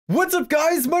What's up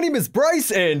guys, my name is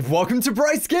Bryce and welcome to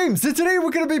Bryce Games, and today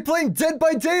we're gonna be playing Dead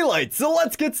by Daylight, so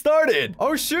let's get started.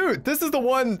 Oh shoot, this is the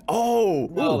one.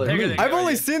 I've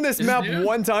only seen this map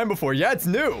one time before. Yeah, it's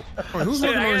new. Who's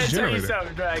looking on his generator?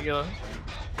 Dracula.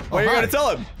 What are you gonna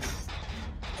tell him?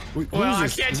 Well, I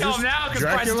can't tell him now because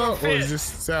Bryce don't fit. Or is this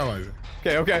Salizer?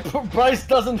 Okay. Bryce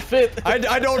doesn't fit.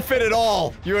 I don't fit at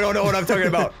all. You don't know what I'm talking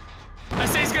about. I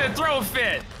say he's gonna throw a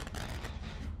fit.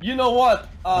 You know what?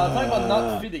 Talking about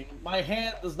not fitting, my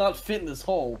hand does not fit in this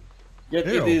hole. Yet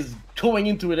it is going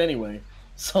into it anyway.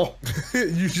 So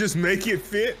you just make it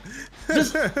fit?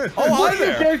 Just hi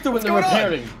there. Character when they're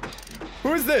repairing.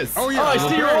 Who is this? Oh yeah. I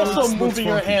see you're also moving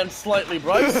your hand slightly,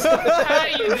 Bryce. How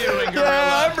you doing, Gorilla?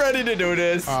 Yeah, I'm ready to do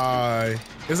this.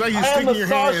 It's like you're sticking your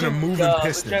hand in a moving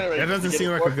piston. That doesn't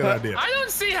seem like a good idea. I don't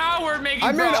see how we're making.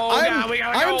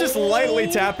 I'm just lightly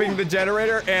tapping the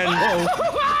generator and.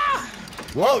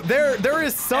 Whoa, there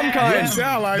is some kind.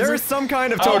 There is some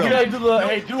kind of totem. Do the,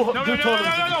 hey, do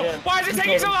no. Why is it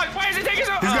taking so long? Why is it taking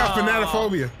so long? He's got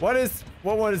fanatophobia.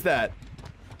 What one is that?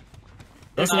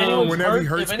 That's whenever he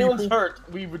hurts if anyone's hurt,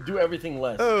 we would do everything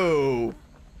less. Oh.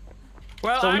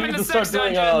 Well, so I'm in the 6th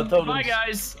dungeon. Bye,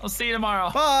 guys. I'll see you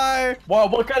tomorrow. Bye. Wow,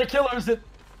 what kind of killer is it?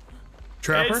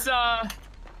 Trapper? It's,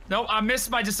 no, I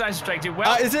missed my decisive strike, dude.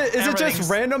 Well, is it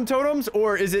just random totems,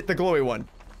 or is it the glowy one?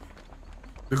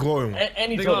 The glowing one.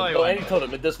 Any totem. No, any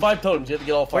totem. There's 5 totems. You have to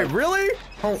get all 5. Wait, really?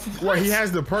 Oh, what, he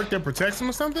has the perk that protects him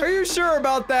or something? Are you sure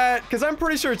about that? Because I'm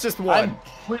pretty sure it's just one. I'm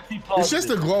pretty positive. It's just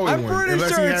the glowing one. I'm pretty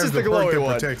sure it's just the glowy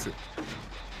one. Protects it.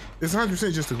 It's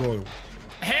 100% just the glowing one.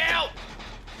 Help!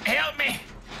 Help me!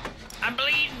 I'm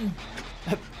bleeding.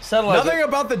 Nothing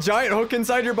about the giant hook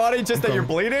inside your body, just that you're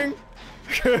bleeding?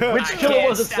 Which killer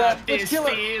was it, Satt? Which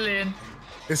killer?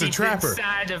 It's a trapper.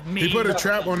 Of me. He put a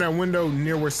trap on that window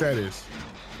near where Satt is.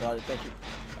 Got it, thank you.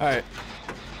 Alright.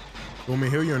 Want me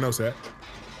to heal you or no, Satt?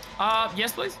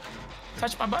 Yes, please.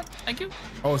 Touch my butt. Thank you.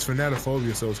 Oh, it's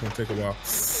fanatophobia, so it's gonna take a while.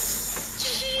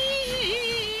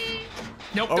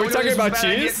 Nope. Are we talking about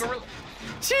cheese?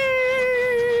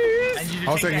 Cheese!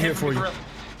 I'll take a hit for you.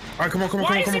 Alright, come on.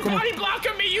 Why is he body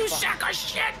blocking me, you sack of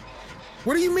shit?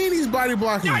 What do you mean he's body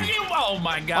blocking you? Oh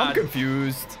my god. I'm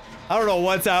confused. I don't know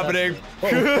what's happening.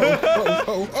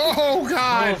 Oh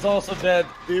god! I was also dead.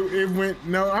 It went.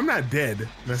 No, I'm not dead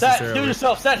necessarily. Satt, heal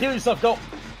yourself. Satt, heal yourself. Go.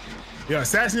 Yeah,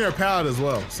 Satt's near a pallet as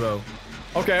well, so.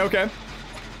 Okay.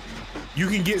 You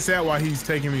can get Satt while he's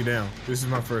taking me down. This is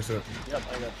my first hit. Yep,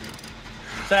 I got you.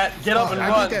 Satt, get up and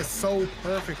run. I did that so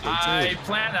perfectly, too. I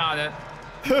planned on it.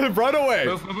 Run away.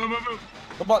 Move.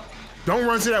 Come on. Don't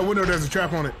run to that window. There's a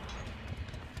trap on it.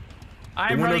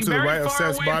 I'm running very far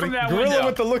away from that window. Gorilla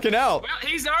with the looking out. Well,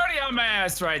 he's already on my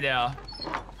ass right now.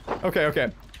 Okay.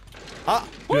 Yeah,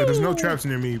 there's no traps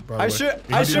near me, by the way.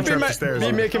 I should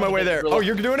be making my way there. Oh,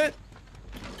 you're doing it?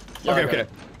 Yeah, okay.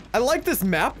 I like this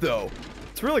map, though.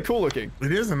 It's really cool looking.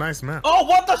 It is a nice map. Oh,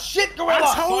 what the shit, Gorilla?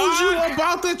 I told you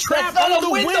about the trap on the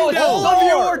window. All of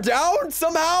you are down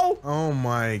somehow? Oh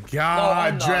my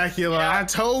god, no, Dracula. Yeah. I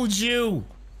told you.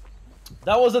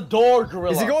 That was a door,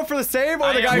 Gorilla. Is he going for the save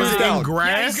or the guy who's down?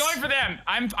 Yeah, he's going for them.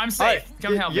 I'm safe.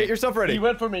 Come help me. Get yourself ready. He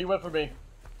went for me.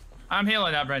 I'm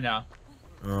healing up right now.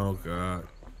 Oh god.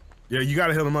 Yeah, you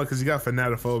gotta heal him up because he got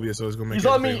fanatophobia, so it's gonna make it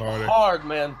harder. He's on me hard,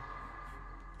 man.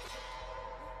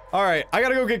 Alright, I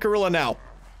gotta go get Gorilla now.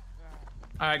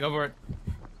 Alright, go for it.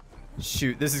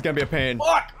 Shoot, this is gonna be a pain.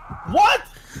 Fuck! What?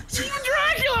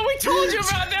 Dracula, we told you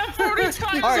about that 40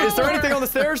 times. Alright, is there anything on the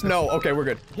stairs? No. Okay, we're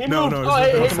good. No. Come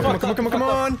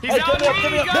on. He's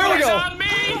on me, There we go. on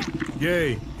me.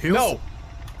 Yay. Heals? No.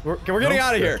 We're getting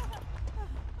out of here.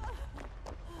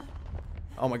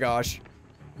 Oh my gosh.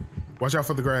 Watch out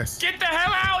for the grass. Get the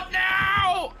hell out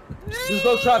now! There's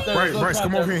no trap there. Bryce,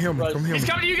 come over here and heal me. Come heal me. He's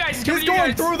coming to you guys. He's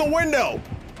going through the window.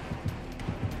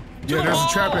 Yeah, there's a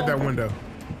trap at that window.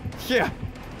 Yeah.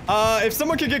 If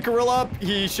someone could get Gorilla up,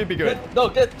 he should be good.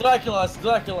 Get Dracula. It's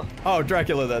Dracula. Oh,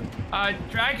 Dracula then. Are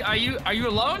you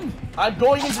alone? I'm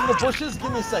going into the bushes.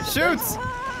 Give me a second. Shoots.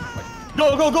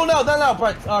 Go now,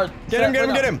 Bryce. Get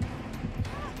him.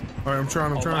 All right, I'm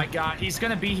trying. Oh my god, he's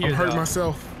gonna be here. I'm hurting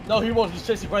myself. No, he won't. He's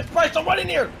chasing Bryce. Bryce, don't run in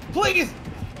here, please.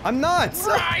 I'm not.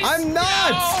 Bryce, I'm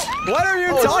not. No. What are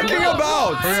you talking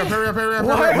about? Hurry up.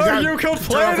 Why are you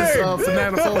complaining?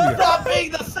 Stop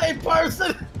being the same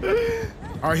person.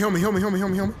 All right, heal me.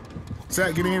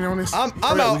 Satt, get in on this. I'm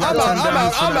out.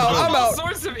 All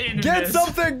sorts of Get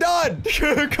something done.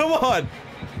 Come on.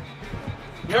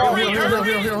 Heal.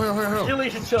 Killing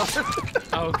each other.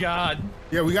 Oh god.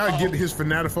 Yeah, we gotta get his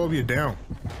fanatophobia down.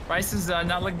 Bryce is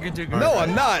not looking good. No,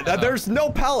 I'm not. There's no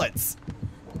pallets.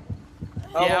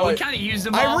 Yeah, we kind of used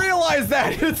them all. I realize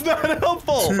that. It's not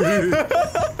helpful.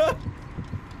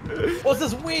 What's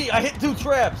this we? I hit 2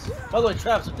 traps. By the way,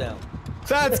 traps are down.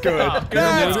 That's good. Oh,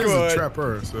 That's This is a good.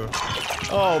 trapper, so.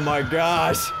 Oh my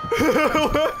gosh.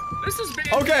 This has been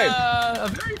Okay. a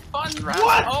very fun round.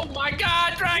 What? Oh my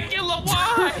God, Dracula,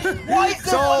 why? Why is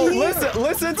So that here?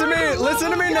 listen to me.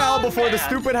 Listen to me now before the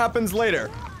stupid happens later.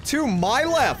 To my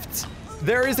left,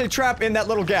 there is a trap in that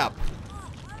little gap.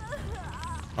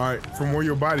 All right, from where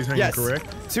your body's hanging, Yes.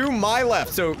 correct? To my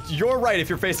left. So you're right if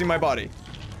you're facing my body.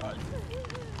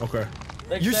 Okay.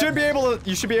 Thanks, You Sam. should be able to.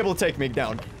 You should be able to take me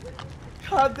down.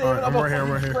 God damn it, Alright, I'm I'm a right here, I'm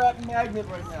fucking right here. trap magnet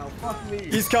right now. Fuck me.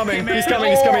 He's coming. Hey, He's man.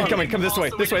 coming. He's coming. He's Oh, coming. Come this way.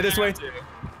 so This we way. This didn't way. have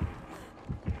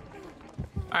to.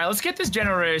 All right, let's get this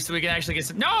generator so we can actually get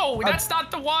some. No, that's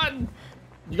not the one.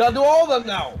 You gotta do all of them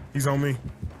now. He's on me.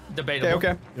 Debatable. Okay.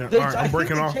 Okay. Yeah. They, All right, I I'm think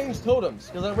breaking they off. changed totems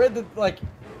because I read that like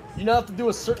you now have to do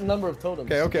a certain number of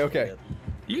totems. Okay.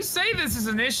 You say this is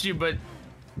an issue, but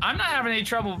I'm not having any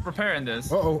trouble repairing this.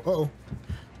 Uh-oh.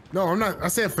 No, I'm not. I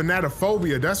said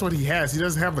fanatophobia. That's what he has. He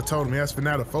doesn't have a totem. He has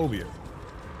fanatophobia.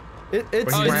 It's But he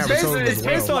it's might have a based, totem it's as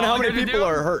based well. on how many Longer to people do?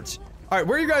 are hurt. All right,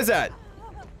 where are you guys at?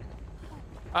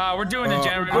 We're doing the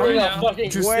generator I'm right gonna now. fucking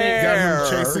Just snake.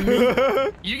 got him chasing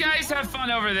me. You guys have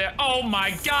fun over there. Oh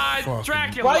my God, Fucking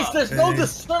Dracula. Bryce, there's no Hey.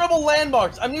 discernible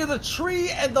landmarks. I'm near the tree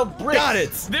and the brick. Got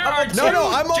it. There are No, two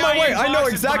I'm on my way. giant I know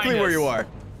boxes exactly behind where us. you are.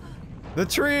 The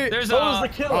tree. There's So is the a. I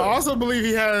killer. also believe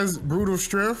he has brutal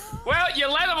strength. Well, you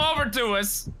led him over to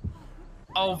us.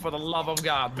 Oh, for the love of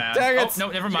God, man. Dang it. Oh, no,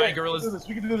 never Yeah, mind, we can do gorillas. this.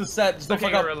 We can do this set. Just don't Okay,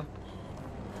 fuck up. gorilla.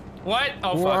 What?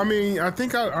 Oh, Well, fuck. I mean, I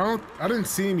think I didn't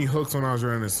see any hooks when I was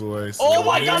running this way. So. Oh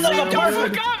my God, You that's a don't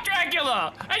perfect. fuck up,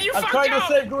 Dracula! And you I'm fucked trying to up!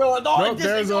 save Gorilla. No, I Nope, didn't.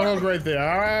 there's a hook right there.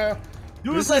 All right.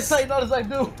 Do This as I is- say, not as I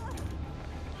do.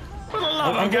 For the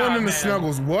love I'm of going God, into man.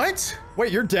 snuggles. What?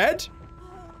 Wait, you're dead?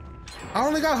 I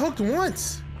only got hooked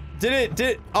once.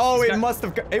 Oh, got- it must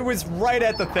have. It was right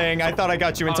at the thing. I thought I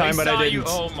got you in Oh, time, he but saw I you. didn't.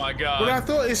 Oh my God. But I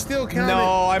thought it still counted. No,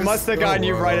 I It's- must have gotten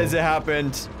you right as it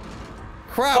happened.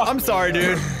 Crap, Fuck I'm me, sorry, man.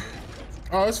 dude.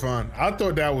 Oh, it's fine. I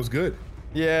thought that was good.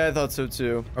 Yeah, I thought so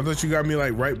too. I thought you got me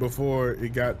like right before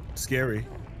it got scary.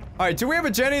 All right, do we have a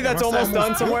Jenny that's my almost son done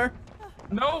was- somewhere?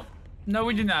 No,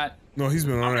 we do not. No, he's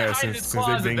been on I'm gonna that hide in since this they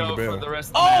closet dinged the though for bell. the rest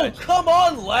of the Oh, match. come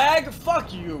on, lag.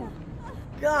 Fuck you.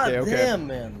 God Okay. damn,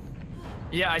 man.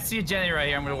 Yeah, I see a Jenny right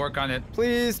here. I'm gonna work on it.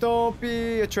 Please don't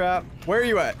be a trap. Where are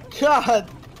you at? God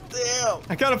damn.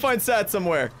 I gotta find Satt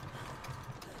somewhere.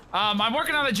 I'm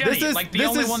working on the Jenny, This is like the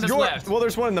only one that's left. Well,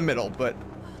 there's one in the middle, but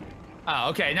Oh,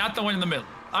 okay, not the one in the middle.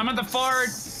 I'm at the far.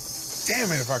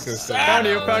 Damn it! If I could have said.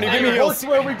 found you. Give me Hey, heals. what's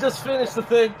where we just finished the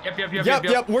thing?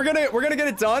 Yep. We're gonna get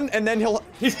it done, and then he'll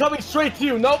He's coming straight to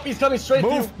you. Nope, he's coming straight to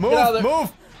you. move, Get out of there.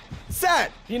 move. Satt.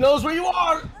 He knows where you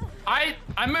are. I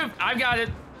moved. I've got it.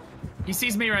 He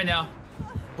sees me right now.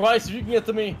 Bryce, if you can get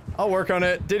to me. I'll work on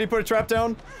it. Did he put a trap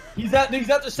down? He's at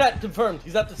the set. Confirmed.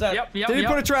 He's at the set. Yep. Did he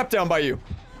put a trap down by you?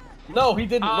 No, he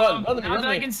didn't. Run to me. Not Run that to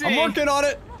I me. can see. I'm working on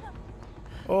it.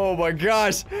 Oh my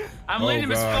gosh. I'm Oh, leading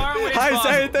him as God. far away as I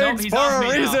possible. say Nope, things he's for off a me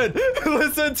now. reason.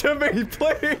 Listen to me,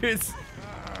 please.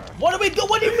 What do we do?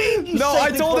 What do you mean? You No, say I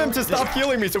things told for a him to reason? stop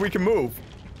healing me so we can move.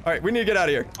 All right, we need to get out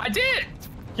of here. I did.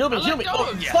 Kill me. I Kill let me. go Oh,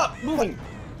 of ya. stop moving.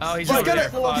 Oh, he's He's over there.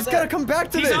 gotta Fuck. come back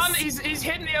to He's this. on. He's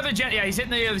hitting the other Jenny. Yeah, he's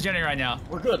hitting the other Jenny right now.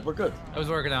 We're good. We're good. I was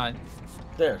working on it.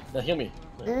 There. Now heal me.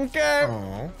 Okay.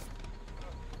 Oh.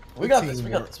 We got this. We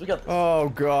got this. We got this. Oh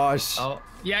gosh. Oh,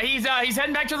 yeah, he's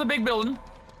heading back to the big building.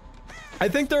 I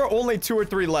think there are only 2 or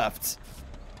 3 left.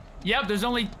 Yep, there's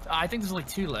only. I think there's only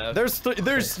 2 left.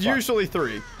 There's usually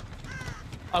 3.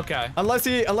 Okay. Unless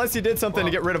he did something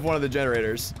to get rid of one of the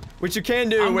generators, which you can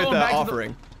do I'm with going back to the-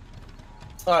 offering.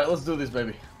 All right, let's do this,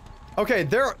 baby. Okay,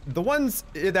 the ones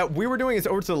that we were doing is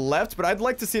over to the left, but I'd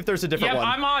like to see if there's a different Yep, one.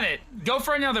 I'm on it. Go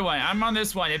for another one. I'm on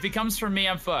this one. If it comes from me,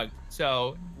 I'm fucked.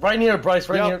 So. Right here, Bryce.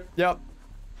 Right here. Yep.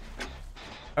 All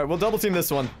right, we'll double team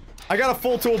this one. I got a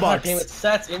full God toolbox. damn it.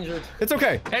 Sat's injured. It's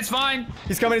okay. It's fine.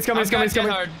 He's coming. He's coming. He's coming. He's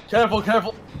coming. Hard. Careful.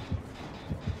 Careful.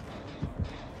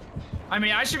 I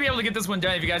mean, I should be able to get this one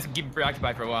done if you guys can keep me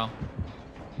preoccupied for a while.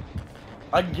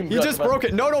 I can give him. He just broke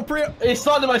it. No, Priya. Hey,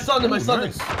 stunned him. I stunned him. I stunned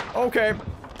him. Nice. Okay.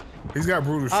 He's got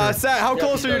brutal strength. Satt, how Yeah,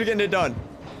 close he are you to does. getting it done?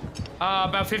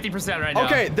 About 50% right now.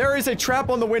 Okay, there is a trap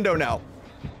on the window now.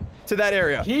 To that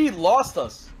area. He lost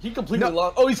us. He completely No.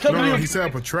 lost. Oh, he's coming No, to you. he set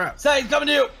up a trap. Sat, he's coming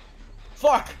to you.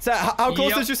 Fuck. Satt, how close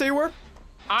Yep. did you say you were?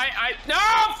 No,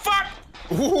 fuck! I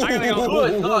gotta go.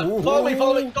 Good. Follow me.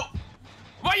 Follow me. Go.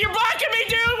 What, you're blocking me,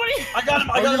 dude? What are you? I got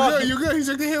him. I Oh, got you're him. off good. you. You're good. He's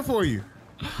right here for you.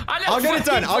 I know, I'll get it fuck,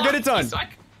 done, he I'll get it blocked me,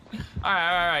 done. so all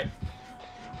right.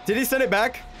 Did he send it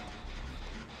back?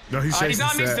 No, he's chasing He's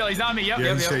on me Satt. still. He's on me. Yep, Yeah,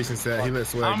 yep, he's yep. chasing Satt. He let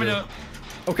Swag I'm gonna.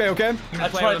 Okay, okay. I'm gonna I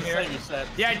play tried with to him here. save you, Satt.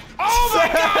 Yeah. Oh my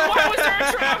God! Why was there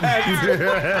a trap there?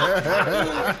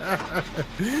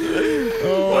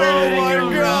 Oh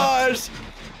my gosh!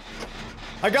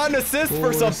 I got an assist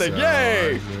for something.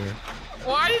 Yay!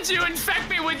 Why did you infect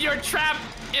me with your trap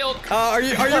ilk? Are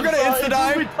you gonna insta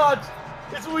die?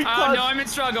 It's a weak touch. No, I'm in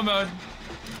struggle mode.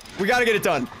 We gotta get it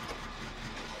done.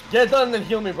 Get it done and then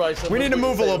heal me, Bryce. We need to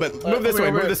move a little bit. Move this way.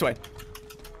 Move this way.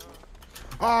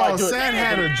 Oh, Satt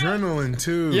had adrenaline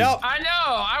too. Yep. I know.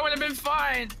 I would have been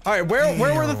fine. All right, where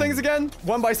were the things again?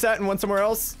 One by Satt and one somewhere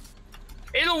else.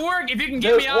 It'll work if you can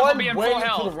get me out. I'll be in full to the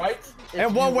health. right,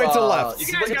 And one way to the left.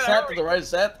 If you bring Satt to the right of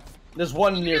Satt, there's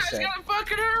one near You guys Satt. gotta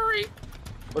fucking hurry.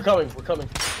 We're coming. We're coming.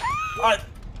 All right.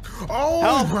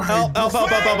 Oh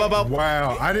Help.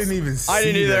 Wow, I didn't even see I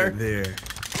didn't either. that there.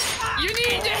 You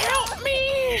need to help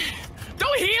me.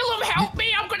 Don't heal him. Help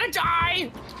me. I'm gonna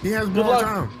die. He has more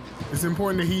time. It's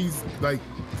important that he's like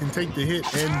can take the hit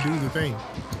and do the thing.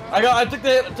 I took the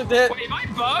hit. I took the hit. Wait, am I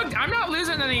bugged? I'm not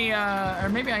losing any, or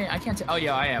maybe I can't. Oh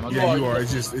yeah, I am. Okay. Yeah, you are.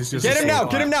 It's just. Get him now.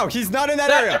 Get him now. He's not in that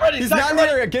Satt, area. get ready, He's Satt, not in get that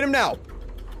ready. area. Get him now.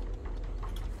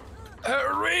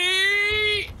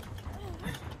 Hurry!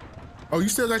 Oh, you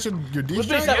still got your D With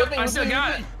me, strike? Satt. With me. I with still me,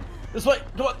 got with it. me. This way.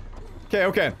 Come on. Okay,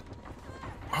 okay.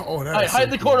 Oh, that All right, is hide so in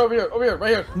the cool. corner over here. Over here. Right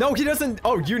here. No, he doesn't.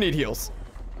 Oh, you need heals.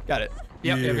 Got it.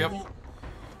 Yep.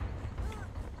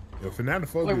 Yo,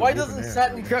 Fanatophobia. Wait, why doesn't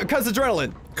Satt need? Cause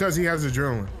adrenaline. Because he has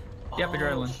adrenaline, Yep,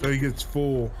 adrenaline. so he gets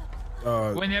full.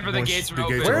 Whenever the once gates are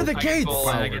open. Where are the I get gates? full,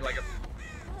 I get like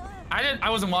a... I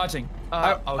wasn't watching. Oh,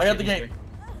 I got the shit, gate.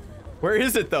 Where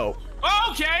is it though?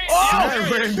 Okay. Oh,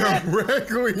 yeah, That ran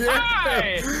directly.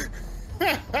 Hi. No,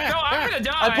 I'm gonna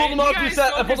die. I pulled him off you,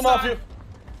 Satt. I pulled him off you.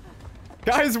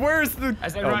 Guys, where's the?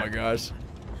 As I Oh run- my gosh.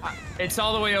 It's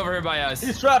all the way over here by us.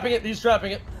 He's trapping it. He's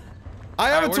trapping it. I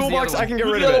have a where's the toolbox. other I can get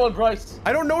Who's rid the of other it. one, Bryce?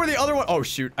 I don't know where the other one. Oh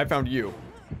shoot! I found you.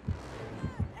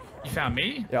 You found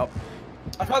me? Yep.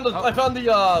 I found the lock,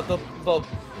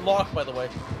 by the way.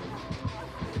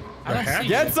 I don't see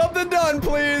Get you. something done,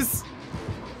 please.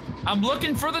 I'm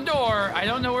looking for the door. I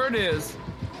don't know where it is.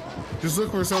 Just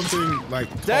look for something like.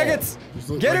 Dang tall. it. Just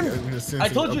look Get like him. in the sense I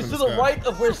of told up you in to the the sky. right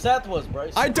of where Satt was,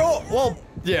 Bryce. I don't. Well,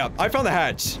 yeah. I found the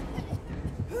hatch.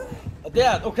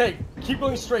 Dad, okay, keep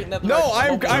going straight in that No,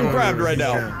 direction. I'm No, grabbed right he's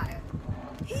now. down.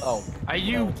 Oh. Are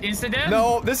you insta-dead?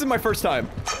 No, this is my first time.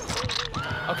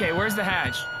 Okay, where's the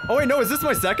hatch? Oh wait, no. Is this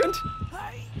my second?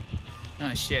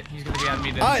 Oh shit, he's gonna be on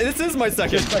me then. This is my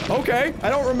second. Okay. I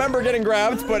don't remember getting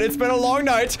grabbed, but it's been a long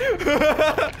night.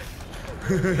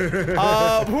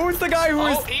 Who's the guy who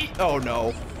is? Oh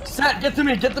no. Satt, get to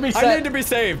me, Satt. I need to be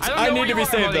saved. don't I know need where to you be are,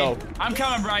 saved though. buddy. I'm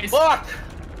coming, Bryce. Fuck!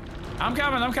 I'm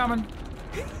coming.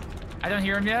 I don't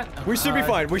hear him yet. We should be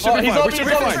fine. We should Oh, be he's fine. on We me, should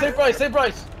he's be on me. fine. Save Bryce, save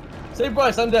Bryce. Save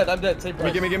Bryce, I'm dead, Save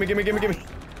Bryce. Gimme.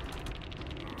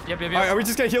 Yep. All right, are we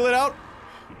just gonna heal it out?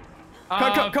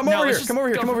 Come no, over let's here. just Come over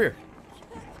here. go Come for- over here.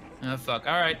 Oh fuck.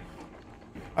 All right.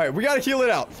 All right, we gotta heal it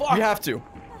out. Fuck. We have to.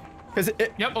 Cause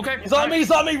it. Yep. Okay. He's on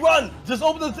me, run! Just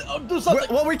open the, do something!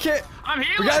 Well, we can't. I'm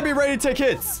healing. We gotta be ready to take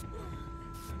hits.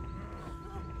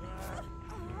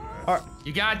 All right.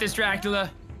 You got this,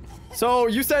 Dracula. So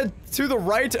you said to the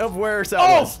right of where Satt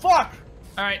Oh, was. fuck!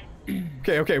 All right.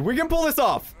 Okay, we can pull this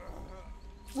off.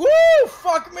 Woo!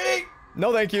 Fuck me!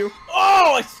 No, thank you.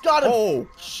 Oh, I got him! Oh.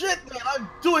 Shit, man, I'm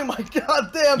doing my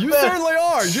goddamn You best! certainly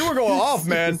are. You were going off,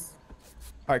 man.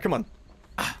 All right, come on.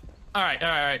 All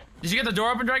right. Did you get the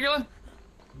door open, Dracula?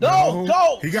 No,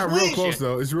 go! He got real Please. close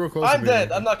though. It's real close. I'm to me.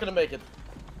 dead, I'm not gonna make it.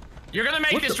 You're gonna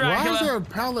make What this, the, why Dracula. is there a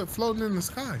pallet floating in the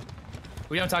sky?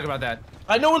 We don't talk about that.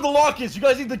 I know where the lock is, you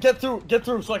guys need to get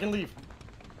through so I can leave.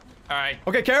 All right.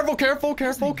 Okay, careful. No,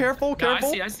 I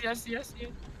see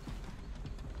it.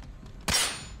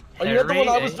 Are you at the one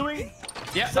I was Hurry. doing?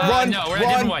 Yeah. Run, No, we're at a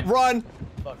different one. run.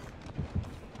 Fuck.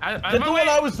 Out of Get my the way. one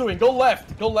I was doing, go left.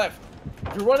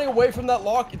 If you're running away from that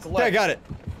lock, it's left. Okay, I got it.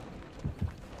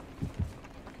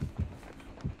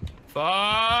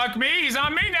 Fuck me. He's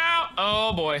on me now.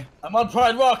 Oh boy. I'm on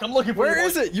Pride Rock, I'm looking for you. Where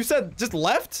is it? You said just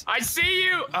left? I see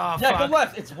you. Oh Yeah, fuck. go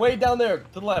left, it's way down there,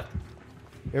 to the left.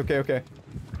 Okay.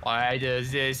 Why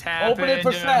does this happen Open it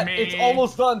for to Satt, me? it's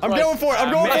almost done. I'm Bryce. going for it. I'm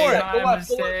I going made for it. my Go left,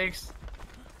 go left. mistakes.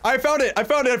 I found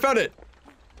it.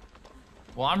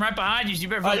 Well, I'm right behind you. So you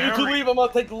better Alright, fucking you can hurry. leave, I'm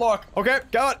gonna take the lock. Okay,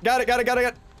 got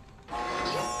it.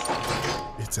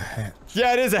 It's a hatch.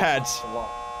 Yeah, it is a hatch.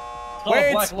 Oh,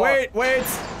 black lock. Wait.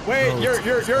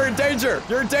 You're in danger.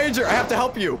 I have to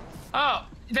help you. Oh,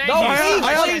 thank No, you.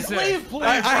 please.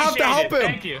 I have to help him.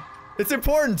 Thank you. It's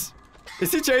important.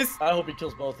 Is he Chase? I hope he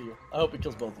kills both of you.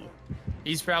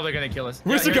 He's probably gonna kill us.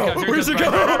 Where's it Yeah, go? Where's it go?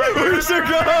 Where's it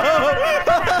go?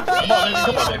 Come on,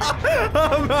 baby.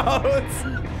 I'm out.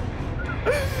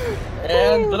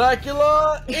 And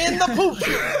Dracula in the poop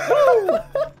chute.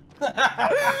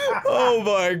 Oh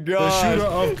my god. The shooter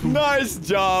of poop. Nice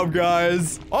job,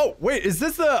 guys. Oh, wait, is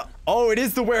this the... Oh, it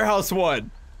is the warehouse one.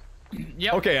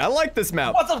 Yep. Okay, I like this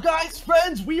map. What's up, guys,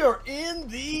 friends? We are in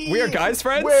the We are guys,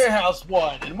 friends? warehouse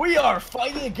one, and we are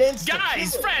fighting against the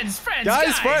Guys, killer. friends.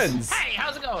 Guys, friends. Hey,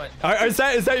 how's it going?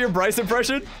 Is that your Bryce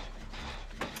impression?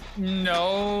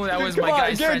 No, that was Come my on,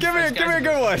 guys. give me a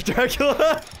good one,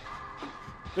 Dracula.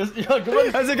 Good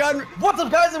Has it gotten... What's up,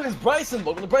 guys? My name is Bryce, and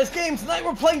welcome to Bryce Games. Tonight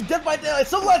we're playing Dead by Daylight,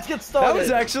 so let's get started. That was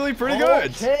actually pretty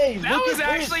good. Okay, That look was at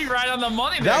actually right on the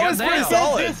money. That was pretty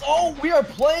solid. Oh, we are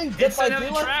playing Dead It's by another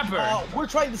Daylight. trapper. We're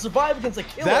trying to survive against a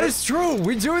killer. That is true.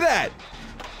 We do that.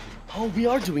 Oh, we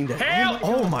are doing that. Help!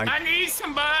 Oh my- I need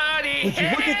somebody. Would you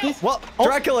look at Help! this? Well,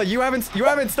 Dracula, you haven't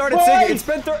started Bryce! singing. It's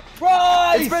been 30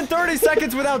 Bryce!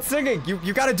 seconds without singing.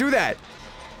 You got to do that.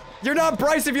 You're not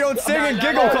Bryce if you don't sing and no,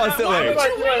 giggle no, constantly. why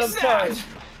would you I'm waste sorry.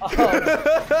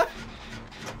 that?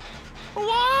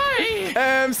 Why?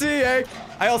 MCA.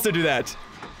 I also do that.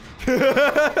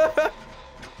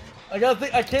 I gotta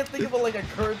think. I can't think of like a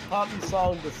current poppy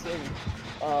song to sing.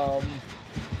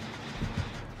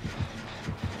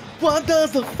 What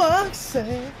does the fox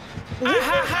say?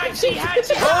 Current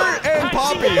and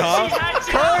Poppy, huh?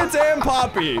 Current and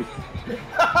Poppy.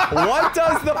 What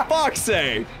does the fox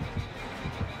say?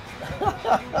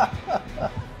 I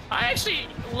actually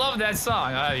love that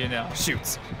song. You know.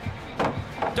 Shoots.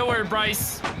 Don't worry,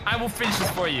 Bryce. I will finish this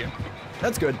for you.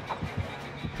 That's good.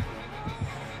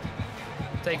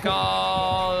 Take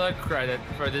all the credit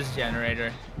for this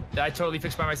generator that I totally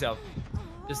fixed by myself.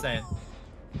 Just saying.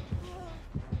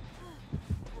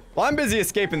 Well, I'm busy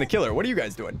escaping the killer. What are you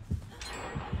guys doing?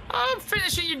 I'm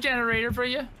finishing your generator for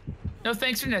you. No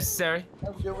thanks are necessary.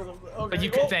 Okay, But you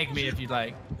can thank me if you'd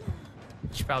like.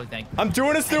 You should probably thank me. I'm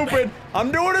doing a stupid.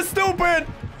 I'm doing a stupid.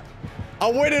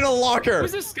 I went in a locker.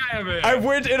 Who's this guy over here? I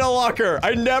went in a locker.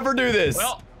 I never do this.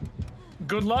 Well,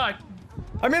 good luck.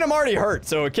 I mean, I'm already hurt,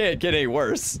 so it can't get any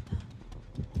worse.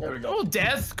 There we go. Well,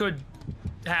 death could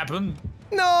happen.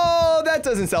 No, that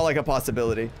doesn't sound like a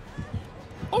possibility.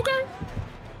 Okay.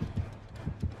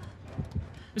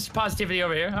 Mr. Positivity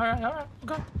over here. All right,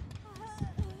 okay.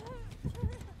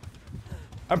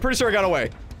 I'm pretty sure I got away.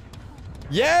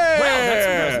 Yeah!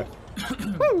 Wow, that's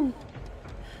impressive. Woo.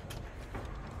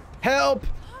 Help!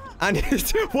 I need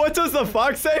to, what does the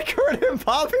fox say, Kurt and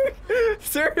Poppy?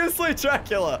 Seriously,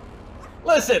 Dracula.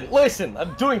 Listen,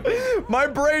 I'm doing things. My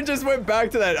brain just went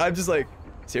back to that. I'm just like,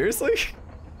 seriously?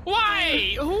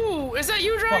 Why? Who? Is that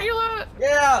you, Dracula?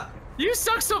 Yeah. You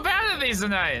suck so bad at these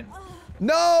tonight.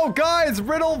 No, guys,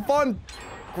 Riddle Von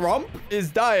Grump is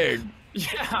dying.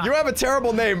 Yeah. You have a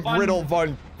terrible name, Riddle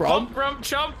Von Grump. Pump, grump,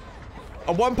 chump.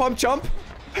 A one pump chump?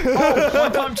 Oh,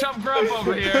 one pump, chump, grump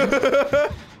over here.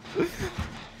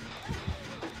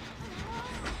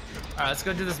 Alright, let's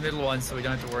go do this middle one so we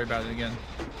don't have to worry about it again.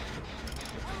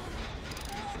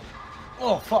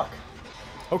 Oh fuck.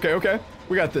 Okay.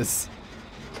 We got this.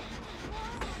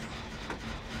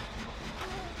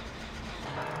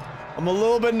 I'm a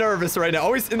little bit nervous right now.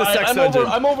 Always in the sex dungeon.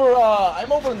 I'm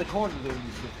over in the corner doing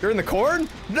this shit. You're in the corn?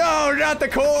 No, not the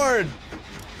corn!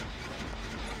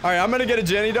 Alright, I'm gonna get a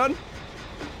Jenny done.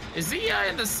 Is he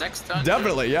in the sex dungeon?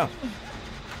 Definitely, yeah.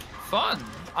 Fun.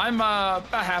 I'm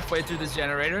about halfway through this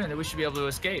generator and then we should be able to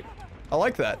escape. I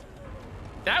like that.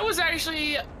 That was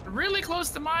actually really close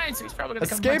to mine, so he's probably gonna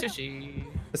come to my tushy.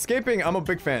 Escaping, I'm a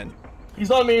big fan.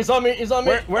 He's on me.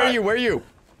 Where are you?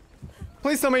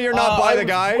 Please tell me you're not by the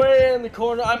guy. Way in the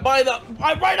corner. I'm right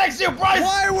next to you, Bryce.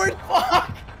 Why would?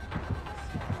 Fuck.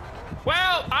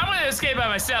 Well, I'm gonna escape by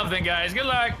myself then, guys. Good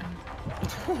luck.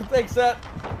 Thanks, Satt.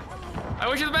 I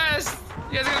wish you the best.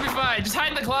 You guys are gonna be fine. Just hide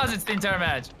in the closets the entire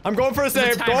match. I'm going for a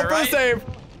save. timer, Going for a right? save.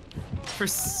 For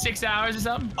 6 hours or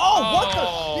something? Oh, what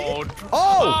the shit?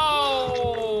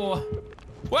 Oh! Oh!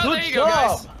 Well, Good there you go,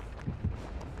 job. guys.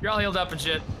 You're all healed up and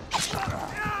shit.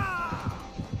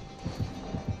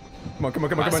 Come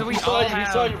on. So we He saw all you, he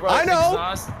have saw you, Bryce. I know.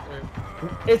 exhaust.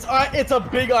 It's a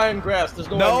big iron grasp. There's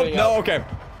no way I'm getting out. Okay.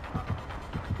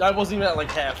 I wasn't even at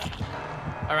like half.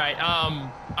 All right,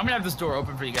 I'm gonna have this door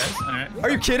open for you guys. All right. Are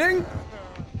you kidding?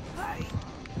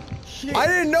 Shit. I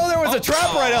didn't know there was a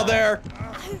trap right out there.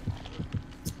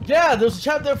 Yeah, there's a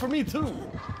trap there for me too.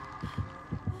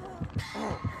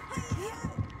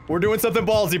 We're doing something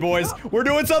ballsy, boys. We're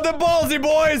doing something ballsy,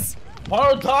 boys.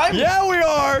 Borrowed time? Yeah, we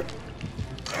are.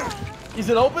 Is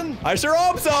it open? I sure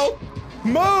hope so.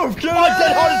 Move. Get I out.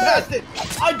 dead-hearted past it.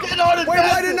 I dead-hearted Wait,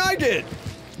 past why it. didn't I get it?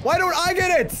 Why don't I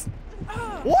get it?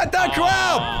 What the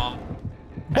crap?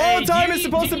 Ball time is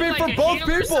supposed to be for both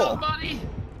people.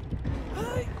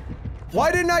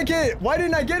 Why didn't I get it? Why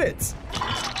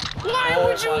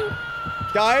would you?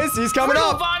 Guys, he's coming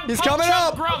up. He's coming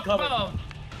up. All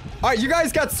right, you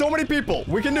guys got so many people.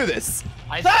 We can do this.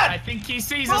 I think he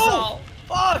sees us all.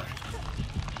 Fuck.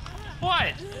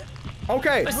 What?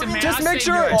 Okay, Listen, man, just make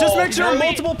sure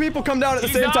multiple people come down at the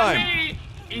same time.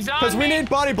 He's on me. Because we need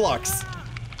body blocks.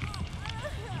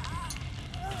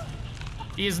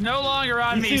 He is no longer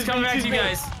on me. He's coming back to you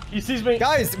guys. He sees me.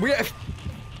 Guys,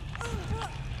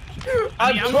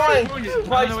 I'm trying.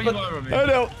 I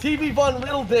know. TV Von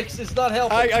Riddle Dicks is not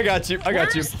helping. I got you.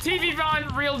 Where's TV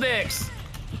Von Real Dicks?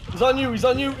 He's on you. He's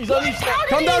on you. He's on you.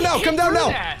 Come down now. Come down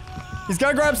now. He's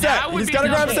gotta grab Satt. He's gotta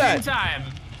grab Satt.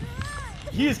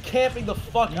 He is camping the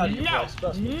fuck out of you. No,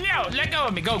 let go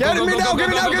of me. Go, get me now. Get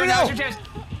me now. Get me now.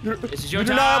 This is your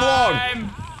time. You do not have long.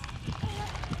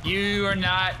 You're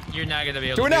not gonna be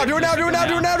able to do it now. Do it now. Do it now.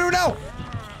 Do it now. Do it now.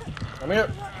 I'm here.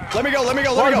 Let me go. Let me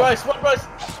go. Let me go. Bryce. Bryce.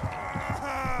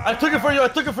 I took it for you. I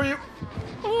took it for you.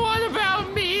 What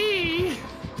about me?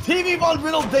 TV Von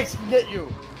Riddle Dicks can get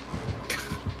you.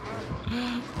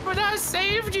 But I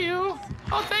saved you.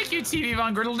 Oh, thank you, TV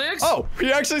Von Griddle Dicks. Oh,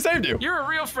 he actually saved you. You're a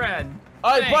real friend.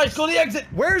 All right, Bryce, go to the exit.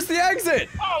 Where's the exit?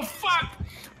 Oh, fuck.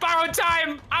 Borrowed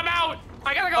time. I'm out.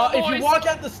 I gotta go, boys. If you walk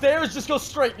out the stairs, just go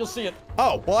straight. You'll see it.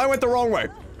 Oh, well, I went the wrong way.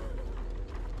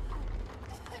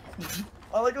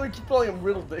 I like how we keep calling him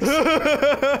Riddle Dicks.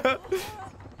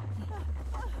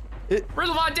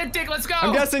 Riddle Von Dick, let's go.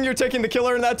 I'm guessing you're taking the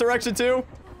killer in that direction, too?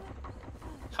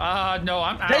 No,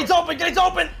 I'm out. Gates open. Gates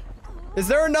open. Is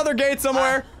there another gate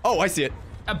somewhere? Oh, I see it.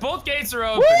 Both gates are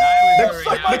open.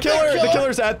 The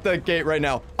killer's at the gate right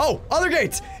now. Oh, other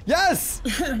gates. Yes.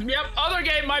 Yep, other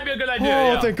gate might be a good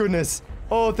idea. Oh, thank goodness.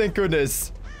 Oh, thank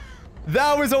goodness.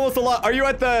 That was almost a lot. Are you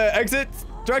at the exit,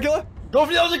 Dracula? Go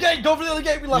for the other gate. Go for the other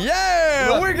gate. We left.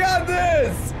 Yeah, we got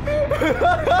this.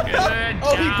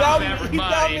 Oh, he downed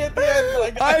me at the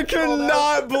end. I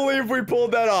cannot believe we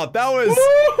pulled that off. That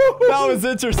was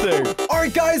interesting. All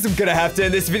right, guys, I'm gonna have to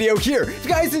end this video here. If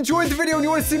you guys enjoyed the video and you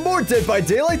want to see more Dead by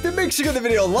Daylight, then make sure you give the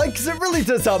video a like, because it really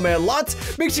does help me a lot.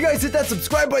 Make sure you guys hit that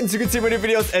subscribe button so you can see my new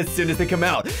videos as soon as they come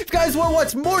out. If you guys want to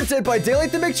watch more Dead by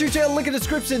Daylight, then make sure you check out the link in the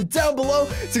description down below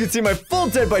so you can see my full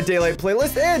Dead by Daylight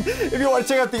playlist. And if you want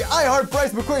to check out the I Heart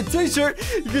Bryce McQuaid t-shirt,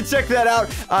 you can check that out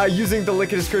using the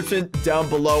link in the description down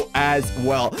below as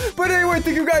well. But anyway,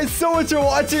 thank you guys so much for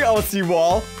watching. I will see you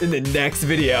all in the next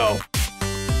video.